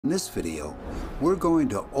In this video, we're going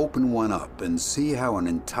to open one up and see how an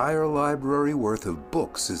entire library worth of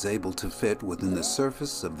books is able to fit within the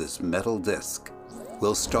surface of this metal disc.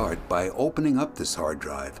 We'll start by opening up this hard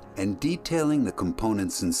drive and detailing the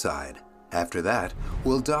components inside. After that,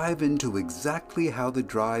 we'll dive into exactly how the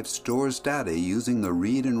drive stores data using the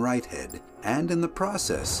read and write head, and in the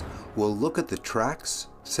process, we'll look at the tracks,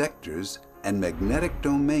 sectors, and magnetic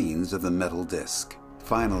domains of the metal disc.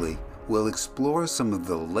 Finally, we'll explore some of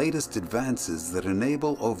the latest advances that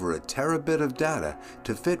enable over a terabit of data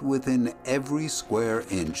to fit within every square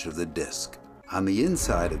inch of the disk. On the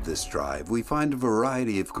inside of this drive, we find a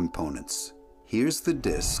variety of components. Here's the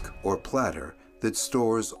disk, or platter, that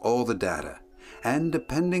stores all the data, and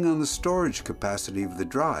depending on the storage capacity of the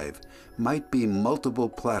drive, might be multiple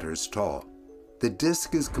platters tall. The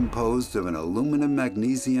disk is composed of an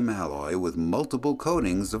aluminum-magnesium alloy with multiple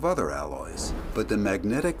coatings of other alloys. But the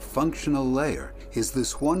magnetic functional layer is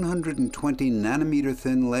this 120 nanometer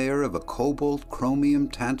thin layer of a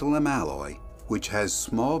cobalt-chromium-tantalum alloy, which has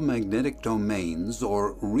small magnetic domains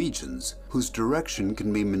or regions whose direction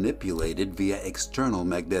can be manipulated via external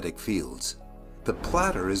magnetic fields. The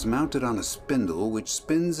platter is mounted on a spindle which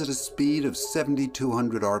spins at a speed of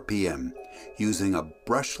 7,200 RPM, using a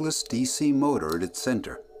brushless DC motor at its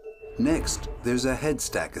center. Next, there's a head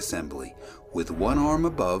stack assembly, with one arm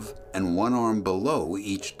above and one arm below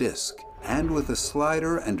each disk, and with a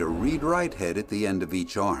slider and a read-write head at the end of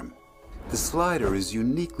each arm. The slider is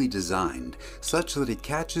uniquely designed such that it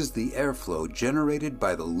catches the airflow generated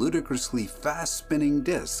by the ludicrously fast-spinning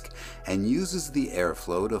disk and uses the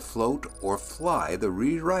airflow to float or fly the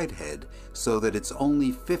read-write head so that it's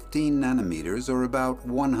only 15 nanometers or about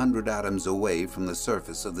 100 atoms away from the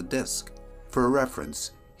surface of the disk. For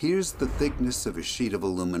reference, here's the thickness of a sheet of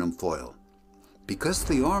aluminum foil. Because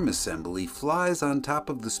the arm assembly flies on top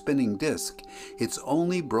of the spinning disk, it's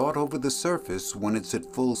only brought over the surface when it's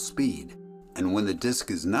at full speed. And when the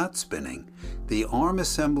disk is not spinning, the arm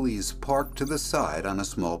assembly is parked to the side on a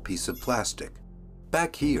small piece of plastic.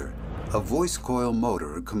 Back here, a voice coil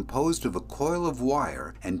motor composed of a coil of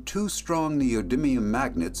wire and two strong neodymium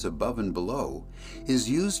magnets above and below is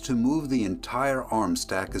used to move the entire arm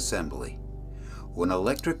stack assembly. When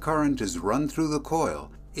electric current is run through the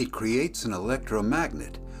coil, it creates an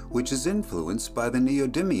electromagnet, which is influenced by the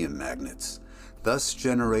neodymium magnets, thus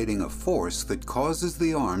generating a force that causes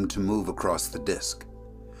the arm to move across the disk.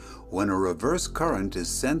 When a reverse current is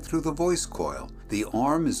sent through the voice coil, the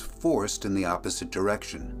arm is forced in the opposite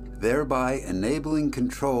direction, thereby enabling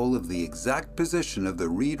control of the exact position of the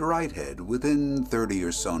read-write head within 30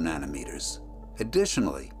 or so nanometers.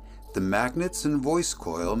 Additionally, the magnets and voice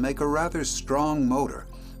coil make a rather strong motor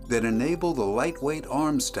that enable the lightweight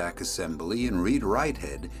arm stack assembly and read-write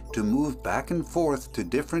head to move back and forth to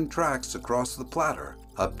different tracks across the platter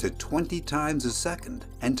up to 20 times a second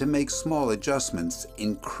and to make small adjustments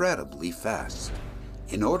incredibly fast.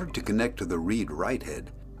 In order to connect to the read-write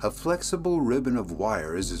head, a flexible ribbon of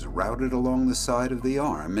wires is routed along the side of the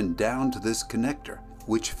arm and down to this connector,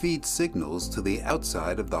 which feeds signals to the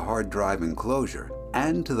outside of the hard drive enclosure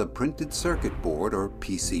and to the printed circuit board or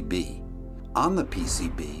PCB. On the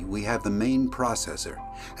PCB, we have the main processor,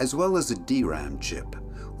 as well as a DRAM chip,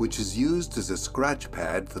 which is used as a scratch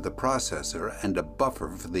pad for the processor and a buffer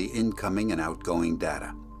for the incoming and outgoing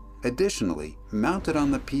data. Additionally, mounted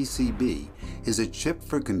on the PCB is a chip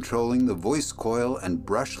for controlling the voice coil and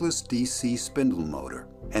brushless DC spindle motor.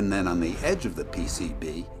 And then on the edge of the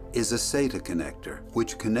PCB is a SATA connector,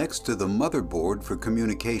 which connects to the motherboard for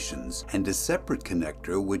communications, and a separate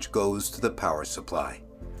connector which goes to the power supply.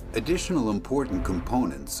 Additional important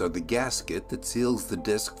components are the gasket that seals the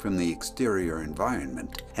disk from the exterior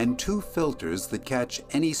environment and two filters that catch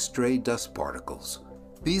any stray dust particles.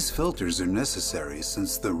 These filters are necessary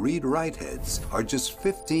since the read-write heads are just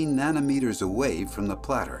 15 nanometers away from the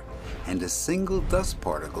platter, and a single dust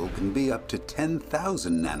particle can be up to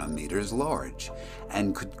 10,000 nanometers large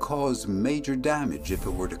and could cause major damage if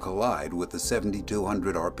it were to collide with the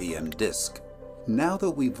 7,200 RPM disk. Now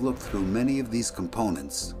that we've looked through many of these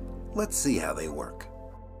components, let's see how they work.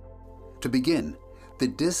 To begin, the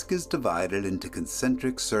disk is divided into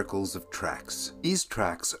concentric circles of tracks. These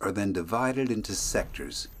tracks are then divided into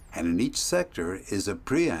sectors, and in each sector is a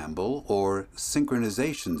preamble or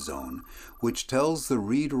synchronization zone, which tells the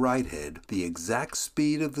read-write head the exact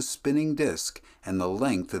speed of the spinning disk and the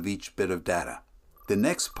length of each bit of data. The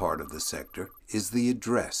next part of the sector is the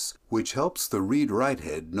address, which helps the read-write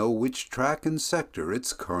head know which track and sector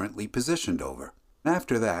it's currently positioned over.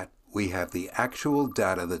 After that, we have the actual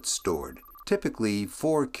data that's stored, typically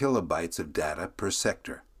 4 kilobytes of data per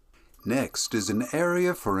sector. Next is an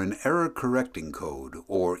area for an error correcting code,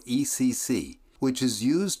 or ECC, which is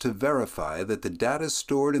used to verify that the data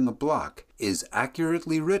stored in the block is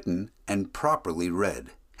accurately written and properly read.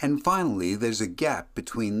 And finally, there's a gap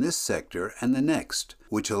between this sector and the next,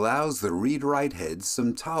 which allows the read-write heads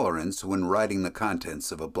some tolerance when writing the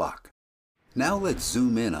contents of a block. Now let's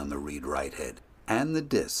zoom in on the read-write head and the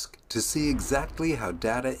disk to see exactly how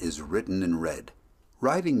data is written and read.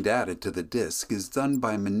 Writing data to the disk is done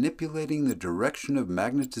by manipulating the direction of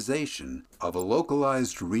magnetization of a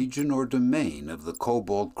localized region or domain of the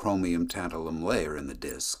cobalt chromium tantalum layer in the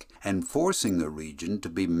disk and forcing the region to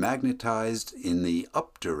be magnetized in the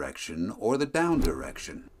up direction or the down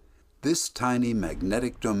direction. This tiny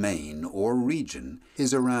magnetic domain or region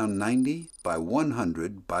is around 90 by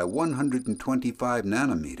 100 by 125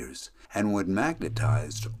 nanometers, and when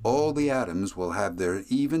magnetized, all the atoms will have their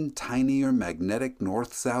even tinier magnetic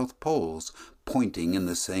north-south poles pointing in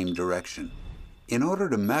the same direction. In order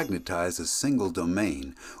to magnetize a single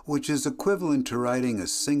domain, which is equivalent to writing a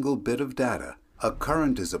single bit of data, a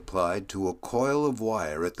current is applied to a coil of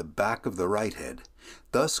wire at the back of the write head,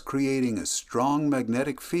 thus creating a strong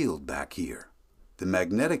magnetic field back here. The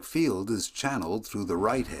magnetic field is channeled through the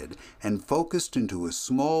write head and focused into a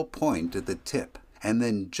small point at the tip, and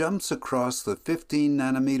then jumps across the 15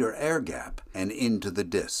 nanometer air gap and into the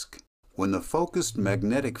disk. When the focused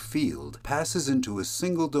magnetic field passes into a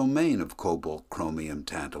single domain of cobalt chromium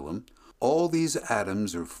tantalum, all these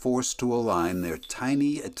atoms are forced to align their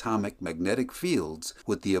tiny atomic magnetic fields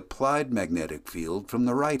with the applied magnetic field from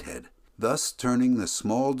the write head, thus turning the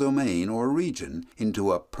small domain or region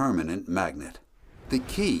into a permanent magnet. The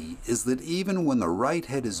key is that even when the write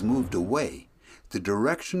head is moved away, the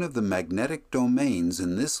direction of the magnetic domains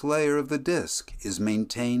in this layer of the disk is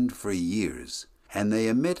maintained for years, and they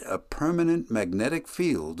emit a permanent magnetic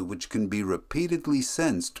field which can be repeatedly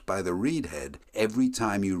sensed by the read head every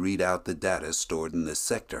time you read out the data stored in this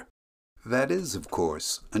sector. That is, of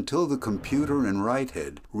course, until the computer and write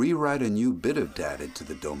head rewrite a new bit of data to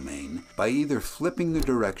the domain by either flipping the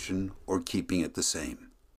direction or keeping it the same.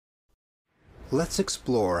 Let's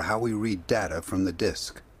explore how we read data from the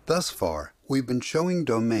disk. Thus far, we've been showing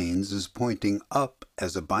domains as pointing up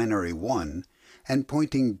as a binary 1 and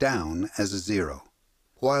pointing down as a 0.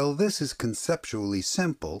 While this is conceptually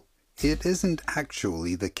simple, it isn't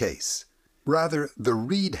actually the case. Rather, the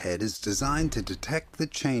read head is designed to detect the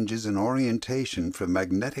changes in orientation for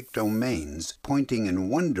magnetic domains pointing in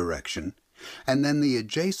one direction, and then the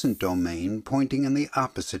adjacent domain pointing in the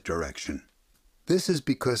opposite direction. This is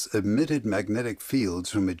because emitted magnetic fields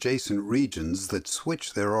from adjacent regions that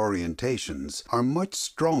switch their orientations are much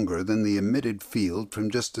stronger than the emitted field from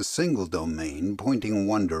just a single domain pointing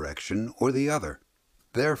one direction or the other.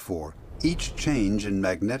 Therefore, each change in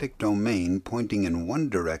magnetic domain pointing in one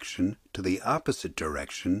direction to the opposite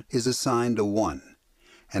direction is assigned a 1,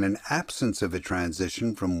 and an absence of a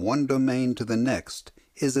transition from one domain to the next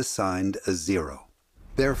is assigned a 0.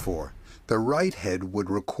 Therefore, the write head would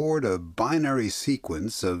record a binary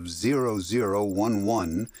sequence of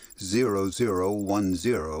 0011,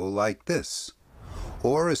 0010 like this,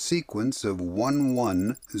 or a sequence of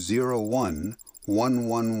 1101,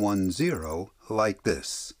 1110 like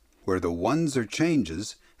this, where the 1s are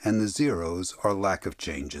changes and the 0s are lack of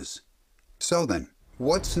changes. So then,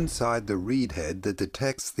 what's inside the read head that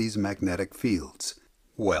detects these magnetic fields?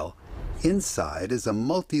 Well, inside is a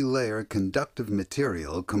multi-layer conductive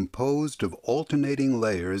material composed of alternating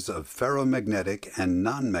layers of ferromagnetic and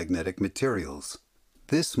non-magnetic materials.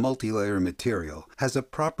 This multi-layer material has a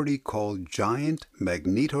property called giant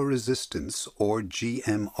magnetoresistance, or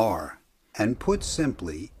GMR. And put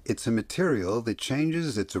simply, it's a material that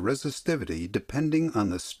changes its resistivity depending on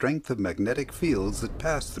the strength of magnetic fields that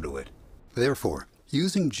pass through it. Therefore,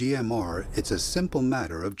 using GMR, it's a simple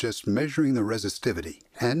matter of just measuring the resistivity.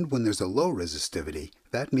 And when there's a low resistivity,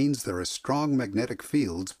 that means there are strong magnetic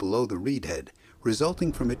fields below the read head,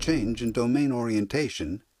 resulting from a change in domain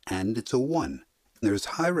orientation, and it's a 1. There's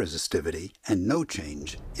high resistivity and no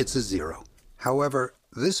change, it's a 0. However,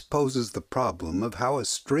 this poses the problem of how a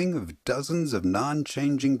string of dozens of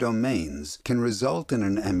non-changing domains can result in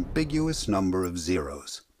an ambiguous number of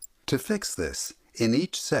zeros. To fix this, in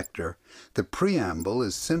each sector, the preamble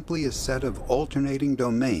is simply a set of alternating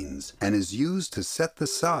domains and is used to set the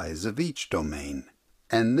size of each domain.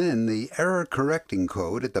 And then the error correcting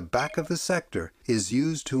code at the back of the sector is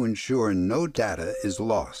used to ensure no data is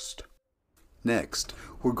lost. Next,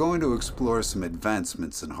 we're going to explore some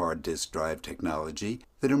advancements in hard disk drive technology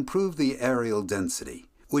that improve the areal density,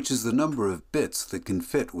 which is the number of bits that can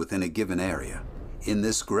fit within a given area. In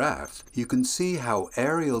this graph, you can see how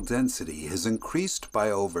areal density has increased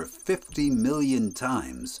by over 50 million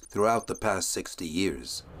times throughout the past 60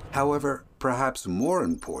 years. However, perhaps more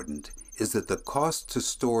important is that the cost to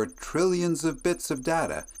store trillions of bits of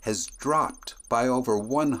data has dropped by over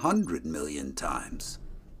 100 million times.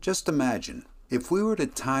 Just imagine, if we were to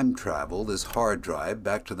time travel this hard drive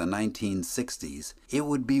back to the 1960s, it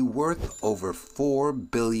would be worth over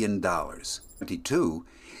 $4 billion. 22,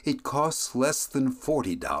 it costs less than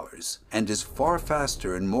 $40 and is far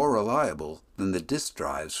faster and more reliable than the disk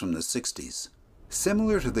drives from the 60s.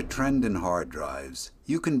 Similar to the trend in hard drives,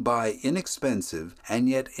 you can buy inexpensive and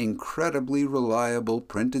yet incredibly reliable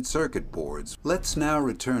printed circuit boards. Let's now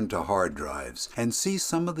return to hard drives and see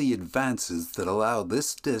some of the advances that allow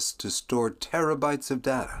this disk to store terabytes of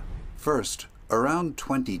data. First, around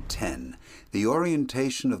 2010, the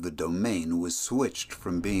orientation of the domain was switched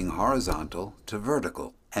from being horizontal to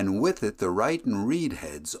vertical, and with it the write and read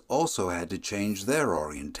heads also had to change their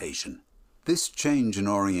orientation. This change in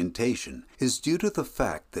orientation is due to the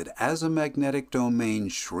fact that as a magnetic domain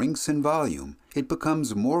shrinks in volume, it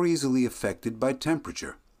becomes more easily affected by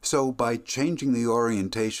temperature. So by changing the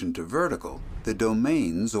orientation to vertical, the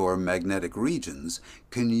domains, or magnetic regions,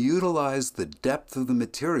 can utilize the depth of the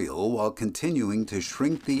material while continuing to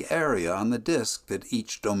shrink the area on the disk that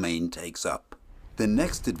each domain takes up. The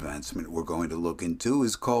next advancement we're going to look into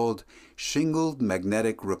is called shingled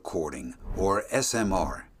magnetic recording, or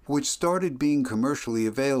SMR, which started being commercially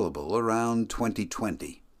available around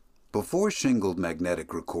 2020. Before shingled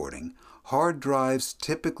magnetic recording, hard drives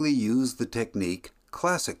typically used the technique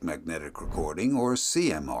classic magnetic recording, or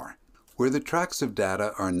CMR, where the tracks of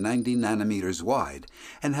data are 90 nanometers wide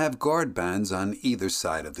and have guard bands on either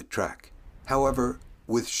side of the track. However,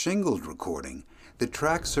 with shingled recording, the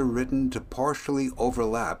tracks are written to partially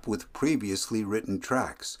overlap with previously written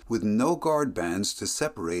tracks, with no guard bands to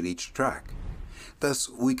separate each track. Thus,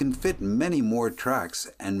 we can fit many more tracks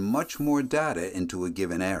and much more data into a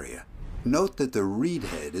given area. Note that the read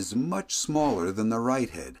head is much smaller than the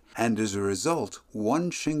write head, and as a result,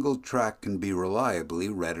 one shingled track can be reliably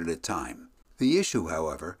read at a time. The issue,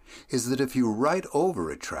 however, is that if you write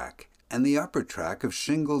over a track, and the upper track of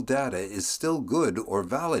shingled data is still good or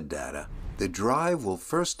valid data, the drive will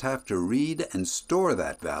first have to read and store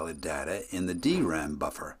that valid data in the DRAM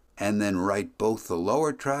buffer, and then write both the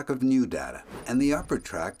lower track of new data and the upper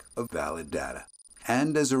track of valid data.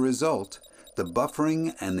 And as a result, the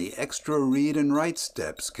buffering and the extra read and write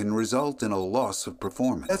steps can result in a loss of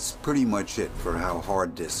performance. That's pretty much it for how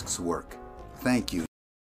hard disks work. Thank you.